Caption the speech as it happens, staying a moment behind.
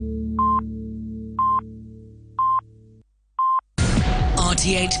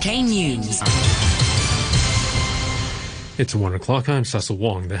RTHK News. It's 1 o'clock. I'm Cecil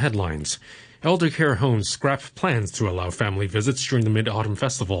Wong. The headlines. Elder care homes scrap plans to allow family visits during the Mid-Autumn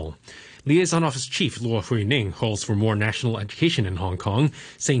Festival. Liaison Office Chief Luo Hui-ning calls for more national education in Hong Kong,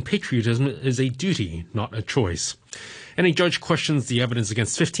 saying patriotism is a duty, not a choice. And a judge questions the evidence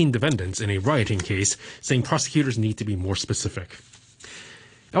against 15 defendants in a rioting case, saying prosecutors need to be more specific.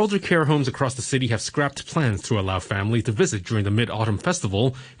 Elder care homes across the city have scrapped plans to allow family to visit during the Mid-Autumn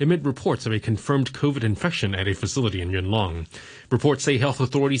Festival amid reports of a confirmed COVID infection at a facility in Yuen Long. Reports say health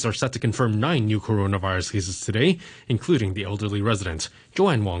authorities are set to confirm 9 new coronavirus cases today, including the elderly resident.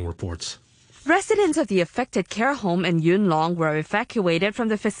 Joanne Wong reports. Residents of the affected care home in Yuen Long were evacuated from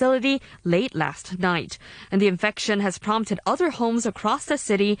the facility late last night, and the infection has prompted other homes across the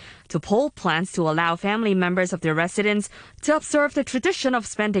city to pull plans to allow family members of their residents to observe the tradition of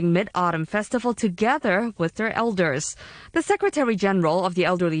spending Mid-Autumn Festival together with their elders. The Secretary General of the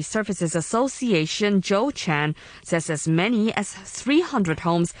Elderly Services Association, Joe Chan, says as many as 300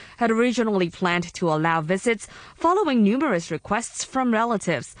 homes had originally planned to allow visits following numerous requests from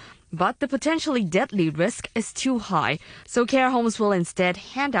relatives. But the potentially deadly risk is too high, so care homes will instead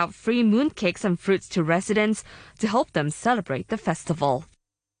hand out free mooncakes and fruits to residents to help them celebrate the festival.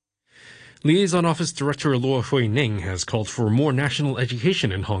 Liaison Office Director Luo Hui-ning has called for more national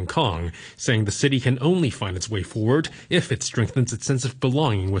education in Hong Kong, saying the city can only find its way forward if it strengthens its sense of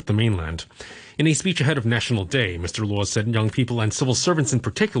belonging with the mainland. In a speech ahead of National Day, Mr. Luo said young people and civil servants in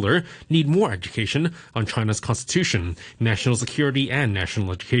particular need more education on China's constitution, national security, and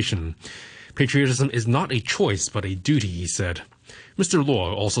national education. Patriotism is not a choice, but a duty, he said. Mr.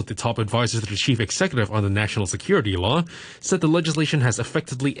 Luo, also the top advisor to the chief executive on the national security law, said the legislation has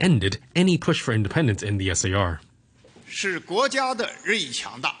effectively ended any push for independence in the SAR.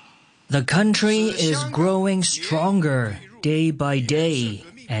 The country is growing stronger day by day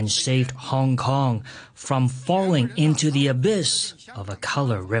and saved Hong Kong from falling into the abyss of a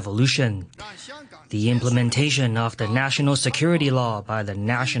color revolution. The implementation of the national security law by the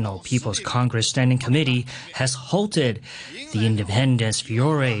National People's Congress Standing Committee has halted the independence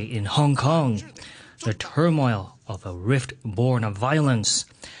fury in Hong Kong, the turmoil of a rift born of violence,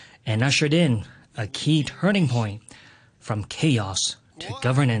 and ushered in a key turning point from chaos to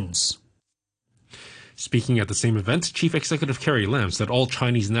governance. Speaking at the same event, Chief Executive Carrie Lam said all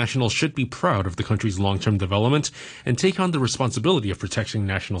Chinese nationals should be proud of the country's long-term development and take on the responsibility of protecting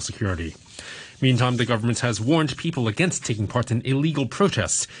national security. Meantime, the government has warned people against taking part in illegal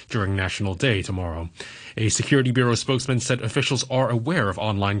protests during National Day tomorrow. A Security Bureau spokesman said officials are aware of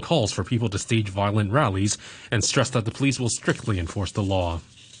online calls for people to stage violent rallies and stressed that the police will strictly enforce the law.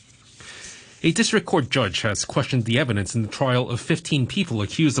 A district court judge has questioned the evidence in the trial of 15 people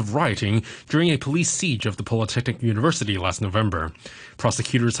accused of rioting during a police siege of the Polytechnic University last November.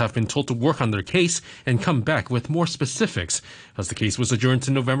 Prosecutors have been told to work on their case and come back with more specifics, as the case was adjourned to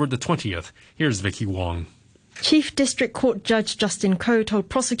November the 20th. Here's Vicky Wong. Chief District Court Judge Justin Koh told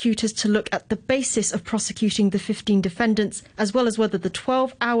prosecutors to look at the basis of prosecuting the 15 defendants, as well as whether the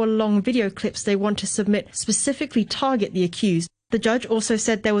 12-hour-long video clips they want to submit specifically target the accused. The judge also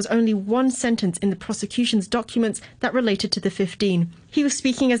said there was only one sentence in the prosecution's documents that related to the 15. He was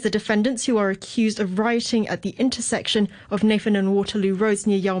speaking as the defendants who are accused of rioting at the intersection of Nathan and Waterloo Roads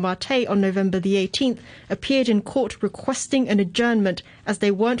near Yau Ma Tei on November the 18th appeared in court requesting an adjournment as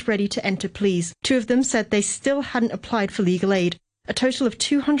they weren't ready to enter pleas. 2 of them said they still hadn't applied for legal aid. A total of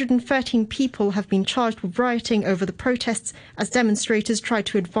 213 people have been charged with rioting over the protests as demonstrators tried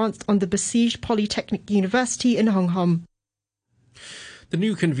to advance on the besieged Polytechnic University in Hong Kong. The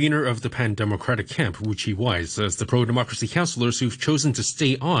new convener of the pan-democratic camp, Wu Chi-wai, says the pro-democracy councillors who've chosen to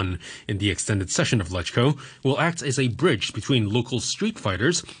stay on in the extended session of LegCo will act as a bridge between local street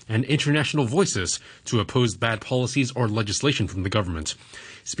fighters and international voices to oppose bad policies or legislation from the government.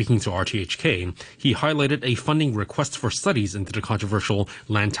 Speaking to RTHK, he highlighted a funding request for studies into the controversial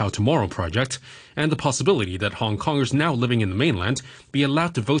Lantau Tomorrow project and the possibility that Hong Kongers now living in the mainland be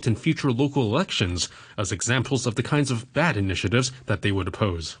allowed to vote in future local elections as examples of the kinds of bad initiatives that they would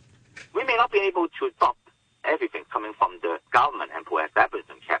oppose. We may not be able to stop everything coming from the government and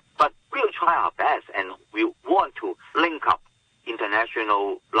pro-establishment camp, but we'll try our best, and we want to link up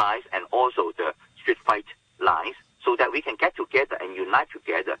international lines and also the street fight lines, so that we can get together and unite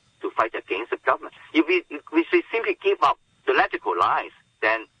together to fight against the government. If we simply give up the electrical lines,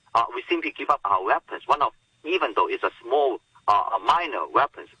 then we simply give up our weapons. Even though it's a small, minor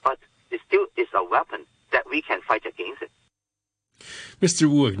weapons, but it still is a weapon that we can fight against it. Mr.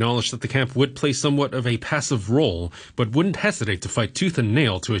 Wu acknowledged that the camp would play somewhat of a passive role, but wouldn't hesitate to fight tooth and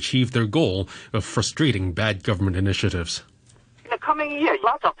nail to achieve their goal of frustrating bad government initiatives. In the coming year,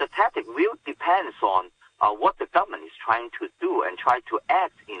 lots of the tactic will depend on what the government is trying to do and try to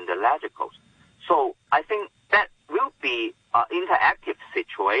act in the legislatures. So I think that will be interactive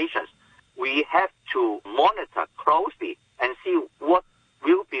situations. We have to monitor closely and see what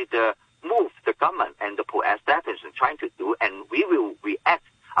will be the move the government and the pro-establishment trying to do, and we will react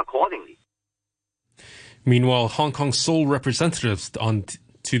accordingly. Meanwhile, Hong Kong's sole representatives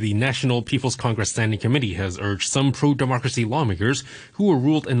to the National People's Congress Standing Committee has urged some pro-democracy lawmakers who were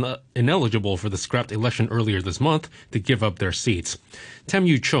ruled ineligible for the scrapped election earlier this month to give up their seats. Tam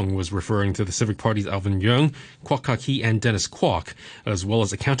Yu Chung was referring to the Civic Party's Alvin Yeung, Kwok Ka-ki and Dennis Kwok, as well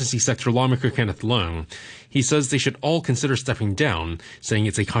as accountancy sector lawmaker Kenneth Leung. He says they should all consider stepping down, saying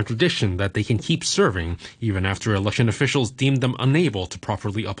it's a contradiction that they can keep serving even after election officials deemed them unable to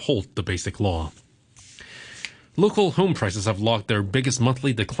properly uphold the basic law. Local home prices have logged their biggest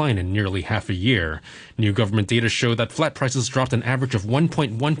monthly decline in nearly half a year. New government data show that flat prices dropped an average of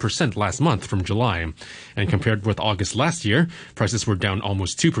 1.1% last month from July. And compared with August last year, prices were down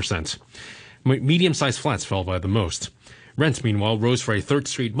almost 2%. Medium-sized flats fell by the most. Rent, meanwhile, rose for a third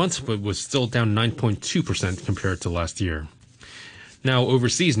straight month, but was still down 9.2% compared to last year. Now,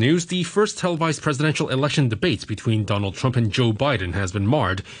 overseas news, the first televised presidential election debate between Donald Trump and Joe Biden has been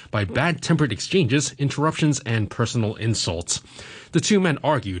marred by bad-tempered exchanges, interruptions, and personal insults. The two men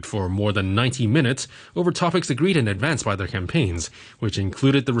argued for more than 90 minutes over topics agreed in advance by their campaigns, which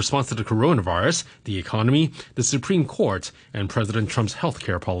included the response to the coronavirus, the economy, the Supreme Court, and President Trump's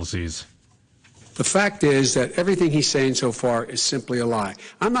healthcare policies. The fact is that everything he's saying so far is simply a lie.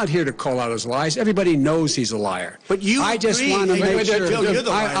 I'm not here to call out his lies. Everybody knows he's a liar. But you I just want to make sure. You're the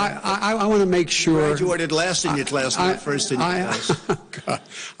liar. I want to make sure. I graduated last in your class, not first in your class.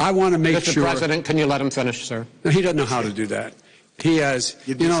 I want to make sure. Mr. President, can you let him finish, sir? No, he doesn't know how to do that. He has.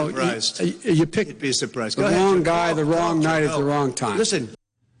 You'd be surprised. You picked You'd be surprised. the wrong guy, the wrong night at the wrong time. Listen.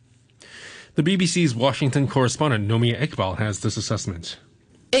 The BBC's Washington correspondent Nomia Iqbal has this assessment.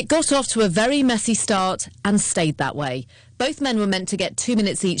 It got off to a very messy start and stayed that way. Both men were meant to get 2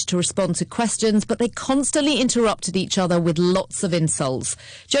 minutes each to respond to questions, but they constantly interrupted each other with lots of insults.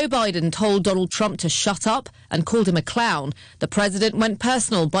 Joe Biden told Donald Trump to shut up and called him a clown. The president went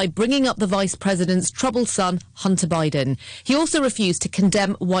personal by bringing up the vice president's troubled son, Hunter Biden. He also refused to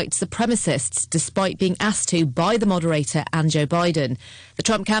condemn white supremacists, despite being asked to by the moderator and Joe Biden. The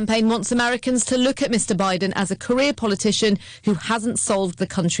Trump campaign wants Americans to look at Mr. Biden as a career politician who hasn't solved the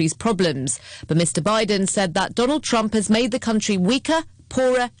country's problems. But Mr. Biden said that Donald Trump has made the country weaker,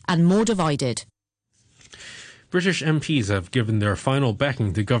 poorer and more divided. British MPs have given their final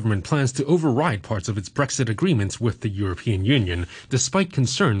backing to government plans to override parts of its Brexit agreements with the European Union, despite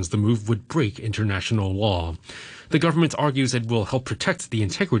concerns the move would break international law. The government argues it will help protect the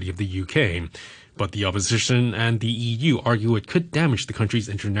integrity of the UK, but the opposition and the EU argue it could damage the country's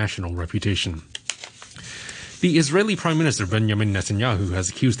international reputation. The Israeli Prime Minister Benjamin Netanyahu has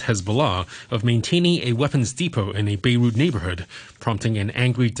accused Hezbollah of maintaining a weapons depot in a Beirut neighborhood, prompting an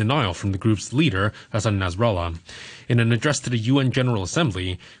angry denial from the group's leader, Hassan Nasrallah. In an address to the UN General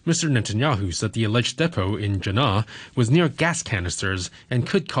Assembly, Mr. Netanyahu said the alleged depot in Janah was near gas canisters and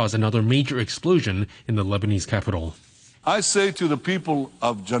could cause another major explosion in the Lebanese capital. I say to the people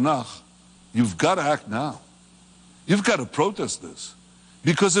of Janah, you've got to act now. You've got to protest this.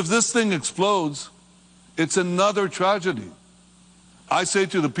 Because if this thing explodes, it's another tragedy. I say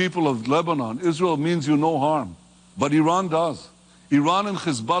to the people of Lebanon, Israel means you no harm, but Iran does. Iran and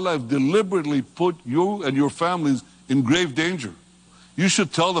Hezbollah have deliberately put you and your families in grave danger. You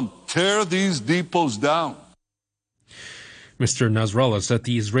should tell them, tear these depots down. Mr. Nasrallah said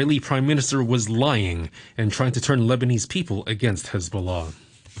the Israeli Prime Minister was lying and trying to turn Lebanese people against Hezbollah.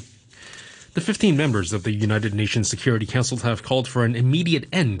 The 15 members of the United Nations Security Council have called for an immediate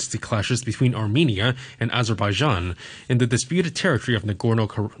end to clashes between Armenia and Azerbaijan in the disputed territory of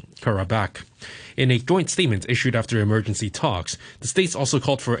Nagorno-Karabakh. In a joint statement issued after emergency talks, the states also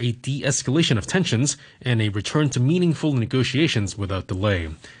called for a de-escalation of tensions and a return to meaningful negotiations without delay.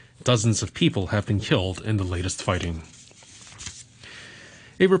 Dozens of people have been killed in the latest fighting.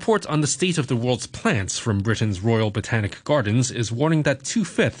 A report on the state of the world's plants from Britain's Royal Botanic Gardens is warning that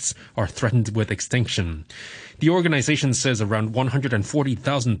 2/5 are threatened with extinction. The organization says around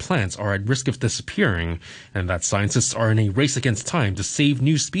 140,000 plants are at risk of disappearing, and that scientists are in a race against time to save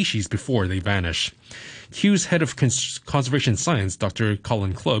new species before they vanish. Kew's head of conservation science, Dr.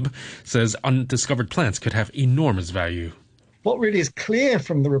 Colin Clubb, says undiscovered plants could have enormous value. What really is clear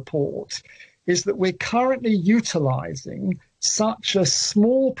from the report is that we're currently utilizing such a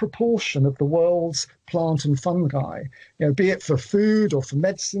small proportion of the world's plant and fungi, be it for food or for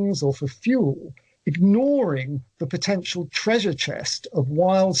medicines or for fuel, ignoring the potential treasure chest of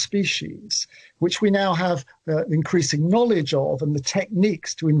wild species, which we now have increasing knowledge of and the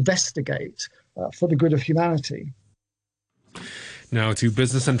techniques to investigate for the good of humanity. Now to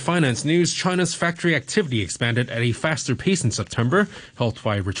business and finance news. China's factory activity expanded at a faster pace in September, helped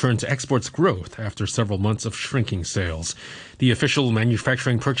by return to exports growth after several months of shrinking sales. The official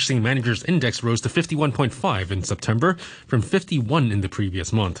Manufacturing Purchasing Managers Index rose to 51.5 in September from 51 in the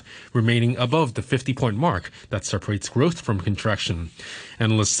previous month, remaining above the 50-point mark that separates growth from contraction.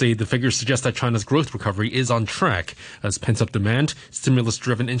 Analysts say the figures suggest that China's growth recovery is on track as pent-up demand,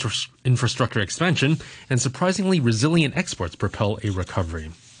 stimulus-driven infrastructure expansion, and surprisingly resilient exports propel a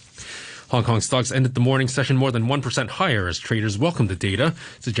recovery. Hong Kong stocks ended the morning session more than 1% higher as traders welcomed the data,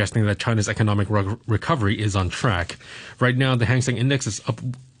 suggesting that China's economic recovery is on track. Right now, the Hang Seng Index is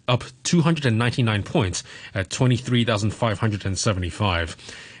up 299 points at 23,575.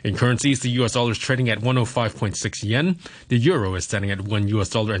 In currencies, the US dollar is trading at 105.6 yen. The euro is standing at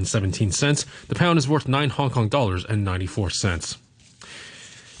 $1.17. The pound is worth 9 Hong Kong dollars and 94 cents.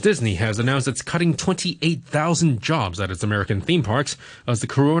 Disney has announced it's cutting 28,000 jobs at its American theme parks as the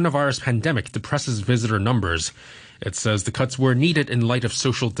coronavirus pandemic depresses visitor numbers. It says the cuts were needed in light of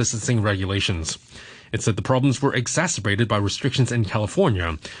social distancing regulations. It said the problems were exacerbated by restrictions in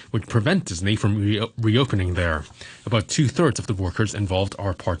California, which prevent Disney from reopening there. About 2/3 of the workers involved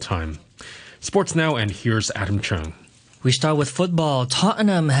are part-time. Sports now, and here's Adam Chung. We start with football.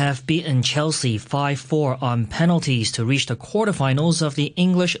 Tottenham have beaten Chelsea 5-4 on penalties to reach the quarterfinals of the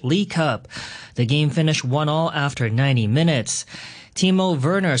English League Cup. The game finished 1-1 after 90 minutes. Timo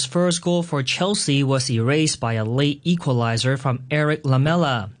Werner's first goal for Chelsea was erased by a late equalizer from Eric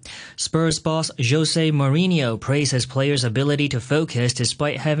Lamela. Spurs boss Jose Mourinho praised his players' ability to focus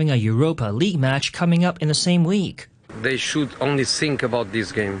despite having a Europa League match coming up in the same week. They should only think about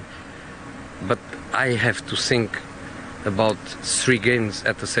this game, but I have to think about 3 games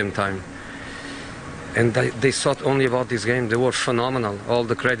at the same time. And they thought only about this game. They were phenomenal. All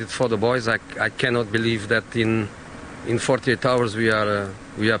the credit for the boys. I cannot believe that in 48 hours we are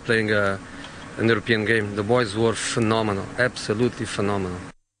playing an European game. The boys were phenomenal, absolutely phenomenal.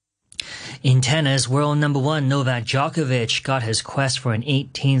 In tennis, world number 1 Novak Djokovic got his quest for an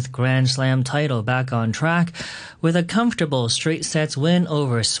 18th Grand Slam title back on track with a comfortable straight sets win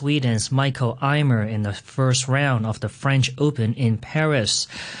over Sweden's Michael Ymer in the first round of the French Open in Paris.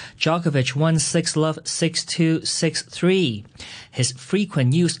 Djokovic won 6-love, 6-2, 6-3. His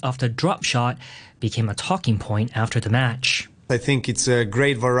frequent use of the drop shot became a talking point after the match. I think it's a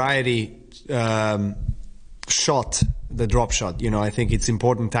great variety shot, the drop shot. I think it's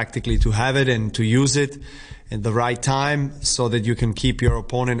important tactically to have it and to use it at the right time so that you can keep your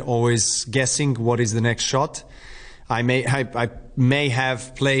opponent always guessing what is the next shot. I may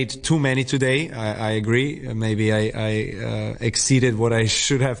have played too many today. I agree. Maybe I exceeded what I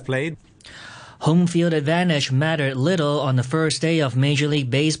should have played. Home field advantage mattered little on the first day of Major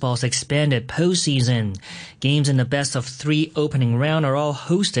League Baseball's expanded postseason. Games in the best-of-3 opening round are all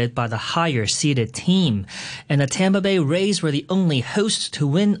hosted by the higher-seeded team. And the Tampa Bay Rays were the only hosts to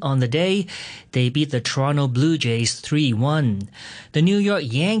win on the day. They beat the Toronto Blue Jays 3-1. The New York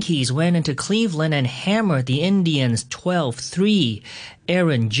Yankees went into Cleveland and hammered the Indians 12-3.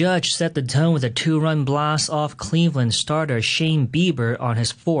 Aaron Judge set the tone with a 2-run blast off Cleveland starter Shane Bieber on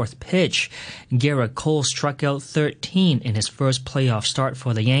his 4th pitch. Garrett Cole struck out 13 in his first playoff start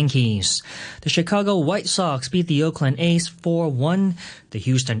for the Yankees. The Chicago White Sox beat the Oakland A's 4-1. The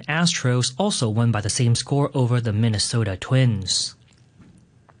Houston Astros also won by the same score over the Minnesota Twins.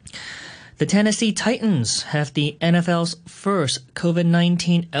 The Tennessee Titans have the NFL's first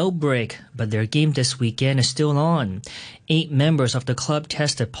COVID-19 outbreak, but their game this weekend is still on. 8 members of the club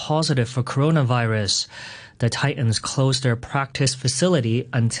tested positive for coronavirus. The Titans closed their practice facility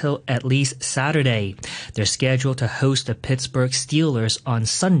until at least Saturday. They're scheduled to host the Pittsburgh Steelers on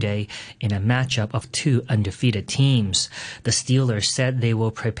Sunday in a matchup of 2 undefeated teams. The Steelers said they will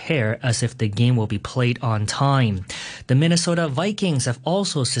prepare as if the game will be played on time. The Minnesota Vikings have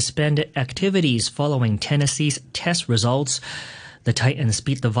also suspended activities following Tennessee's test results. The Titans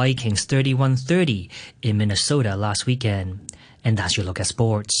beat the Vikings 31-30 in Minnesota last weekend. And that's your look at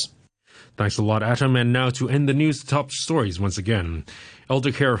sports. Thanks a lot, Atom. And now to end the news, top stories once again.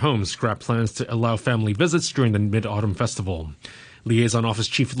 Elder Care Homes scrap plans to allow family visits during the Mid-Autumn Festival. Liaison Office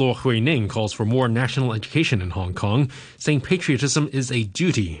Chief Luo Hui-ning calls for more national education in Hong Kong, saying patriotism is a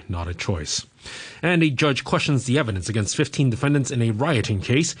duty, not a choice. And a judge questions the evidence against 15 defendants in a rioting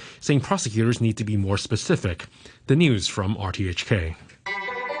case, saying prosecutors need to be more specific. The news from RTHK.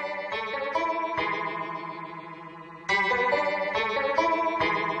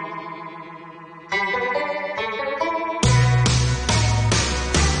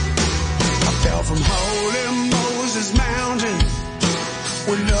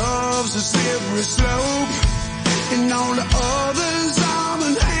 the slope. And all the others I've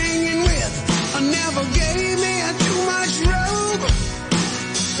been hanging with never gave me too much rope.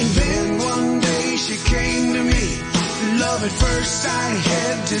 And then one day she came to me, love at first sight,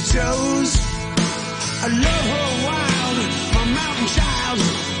 head to toes. I love her wild, my mountain child,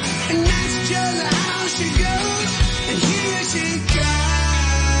 and that's just how she goes. And here she comes.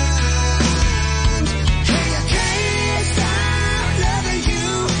 Hey, I can't stop loving you,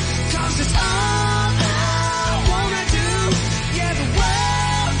 'cause it's all I wanna do. Yeah, the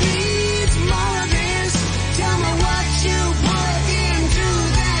world needs more of this. Tell me what you put into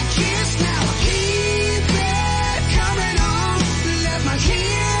that kiss. Now keep it coming on. Let me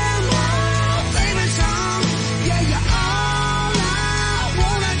hear my favorite song. Yeah, you're all I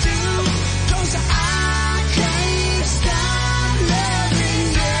wanna do, 'cause I can't stop loving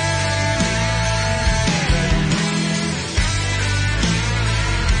you.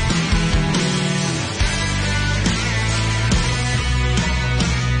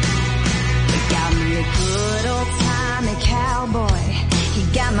 He got me a good old-timey cowboy. He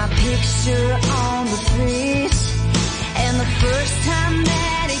got my picture on the fridge. And the first time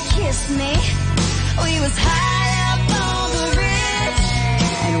that he kissed me, we was high up on the ridge.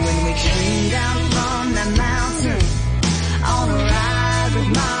 And when we came down from the mountain on a ride with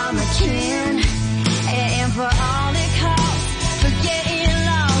Mama Ken, and for all it cost for getting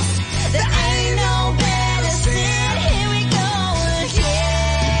lost, there ain't no better sin. Here we go again.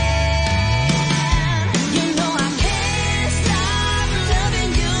 You know I can't stop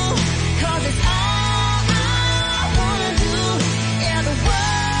loving you, 'cause it's all I wanna do. Yeah, the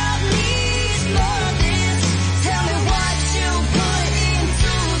world needs more of this. Tell me what you put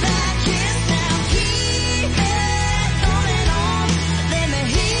into that kiss. Now keep it going on. Let me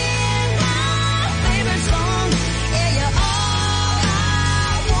hear my favorite song. Yeah, you're all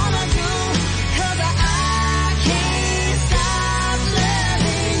I wanna do, 'cause I can't stop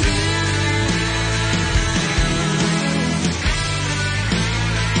loving you.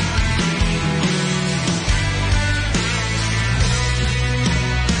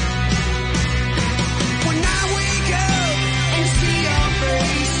 When I wake up and see your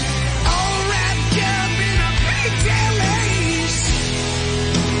face, all wrapped up in a pigtail lace,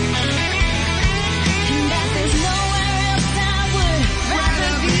 and that there's nowhere else I would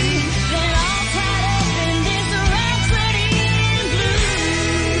rather be than all tied up in this rhapsody in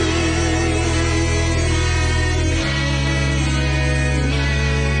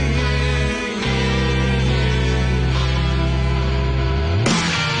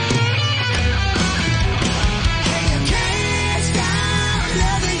Hey, I can't stop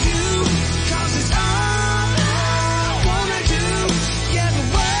loving you, 'cause it's all I wanna do. Yeah, the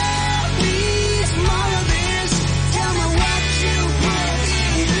world needs more of this. Tell me what you put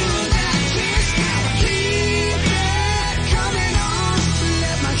into that kiss. Now keep it coming on.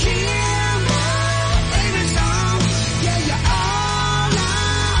 Let me hear my favorite song. Yeah, you're all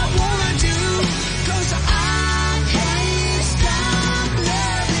I wanna do, 'cause I can't stop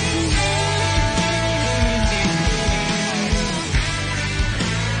loving you.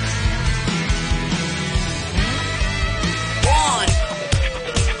 1,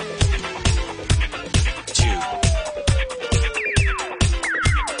 2,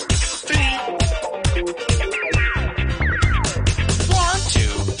 3. 1,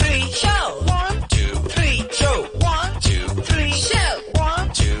 2, 3, show. 1, 2, 3, show. 1, 2, 3, show. 1,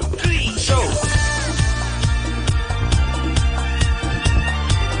 2, 3, show.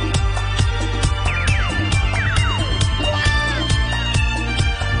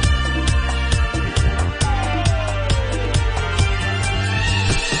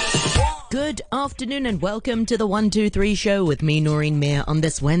 Good afternoon and welcome to the 123 show with me, Noreen Mir, on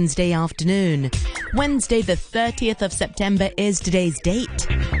this Wednesday afternoon. Wednesday the 30th of September is today's date.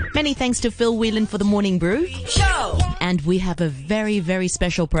 Many thanks to Phil Whelan for the morning brew. Show. And we have a very, very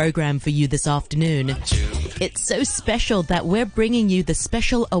special program for you this afternoon. It's so special that we're bringing you the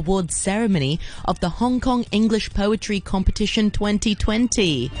special awards ceremony of the Hong Kong English Poetry Competition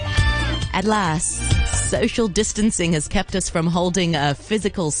 2020. At last, social distancing has kept us from holding a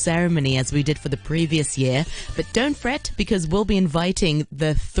physical ceremony as we did for the previous year. But don't fret, because we'll be inviting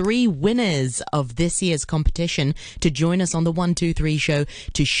the 3 winners of this year's competition to join us on the 123 show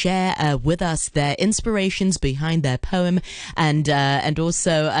to share with us their inspirations behind their poem and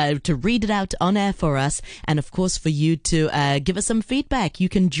also to read it out on air for us. And of course, for you to give us some feedback. You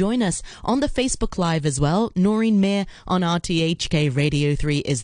can join us on the Facebook Live as well. Noreen Mir on RTHK Radio 3 is